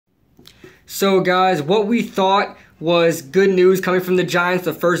So guys, what we thought was good news coming from the Giants,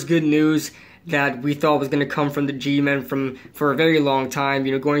 the first good news that we thought was going to come from the G-men for a very long time,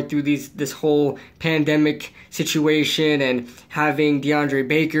 going through this whole pandemic situation and having DeAndre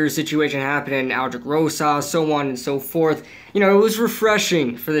Baker's situation happen and Aldrick Rosas, so on and so forth. It was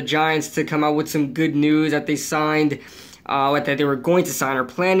refreshing for the Giants to come out with some good news that they signed, that they were going to sign or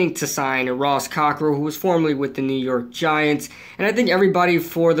planning to sign Ross Cockrell, who was formerly with the New York Giants. And I think everybody,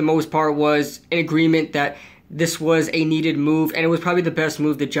 for the most part, was in agreement that this was a needed move, and it was probably the best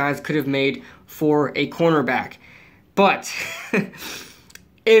move the Giants could have made for a cornerback. But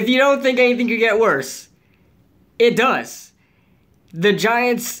if you don't think anything could get worse, it does. The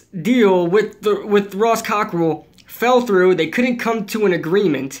Giants' deal with Ross Cockrell fell through. They couldn't come to an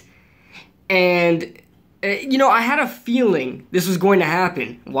agreement, and I had a feeling this was going to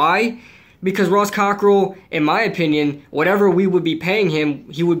happen. Why? Because Ross Cockrell, in my opinion, whatever we would be paying him,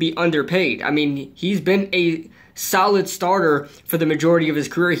 he would be underpaid. I mean, he's been a solid starter for the majority of his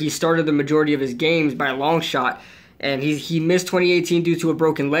career. He started the majority of his games by a long shot. And he missed 2018 due to a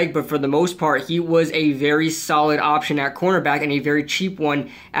broken leg, but for the most part, he was a very solid option at cornerback and a very cheap one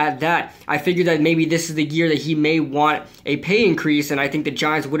at that. I figured that maybe this is the year that he may want a pay increase, and I think the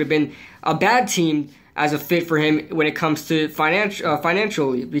Giants would have been a bad team as a fit for him when it comes to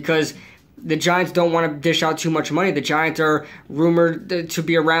financially, because the Giants don't want to dish out too much money. The Giants are rumored to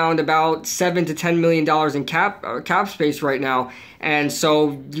be around about $7 to $10 million in cap space right now, and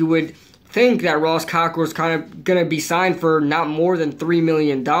so you would think that Ross Cockrell is kind of going to be signed for not more than $3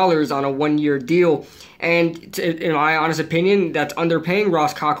 million on a one-year deal. And in my honest opinion, that's underpaying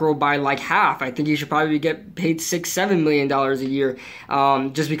Ross Cockrell by like half. I think he should probably get paid $6-7 million a year,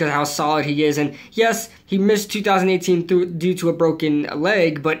 just because of how solid he is. And yes, he missed 2018 due to a broken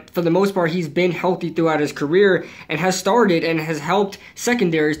leg, but for the most part, he's been healthy throughout his career and has started and has helped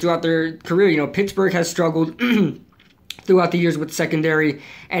secondaries throughout their career. Pittsburgh has struggled throughout the years with secondary,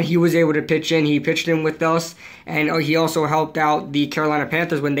 and he was able to pitch in. He pitched in with us, and he also helped out the Carolina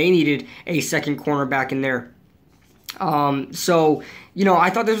Panthers when they needed a second cornerback in there. So, I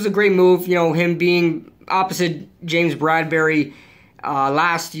thought this was a great move, him being opposite James Bradbury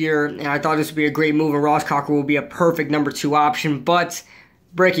last year, and I thought this would be a great move, and Ross Cockrell will be a perfect number 2 option. But,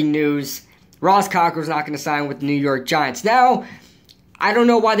 breaking news, Ross Cockrell's not going to sign with the New York Giants. Now, I don't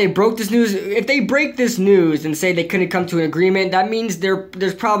know why they broke this news. If they break this news and say they couldn't come to an agreement, that means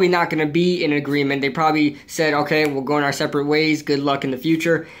there's probably not going to be an agreement. They probably said, okay, we'll go in our separate ways. Good luck in the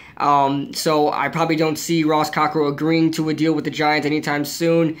future. So I probably don't see Ross Cockrell agreeing to a deal with the Giants anytime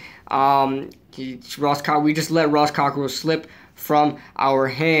soon. We just let Ross Cockrell slip from our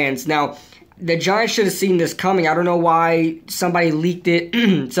hands. Now, the Giants should have seen this coming. I don't know why somebody leaked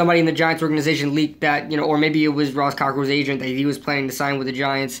it. Somebody in the Giants organization leaked that, or maybe it was Ross Cockrell's agent that he was planning to sign with the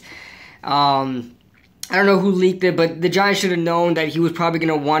Giants. I don't know who leaked it, but the Giants should have known that he was probably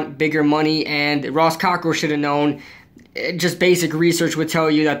going to want bigger money, and Ross Cockrell should have known. Just basic research would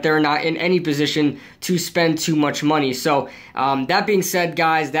tell you that they're not in any position to spend too much money. So that being said,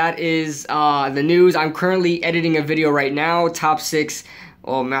 guys, that is the news. I'm currently editing a video right now, top 6.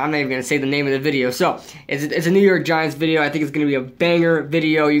 Oh man, I'm not even going to say the name of the video. So, it's a New York Giants video. I think it's going to be a banger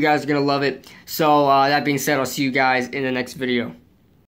video. You guys are going to love it. So, that being said, I'll see you guys in the next video.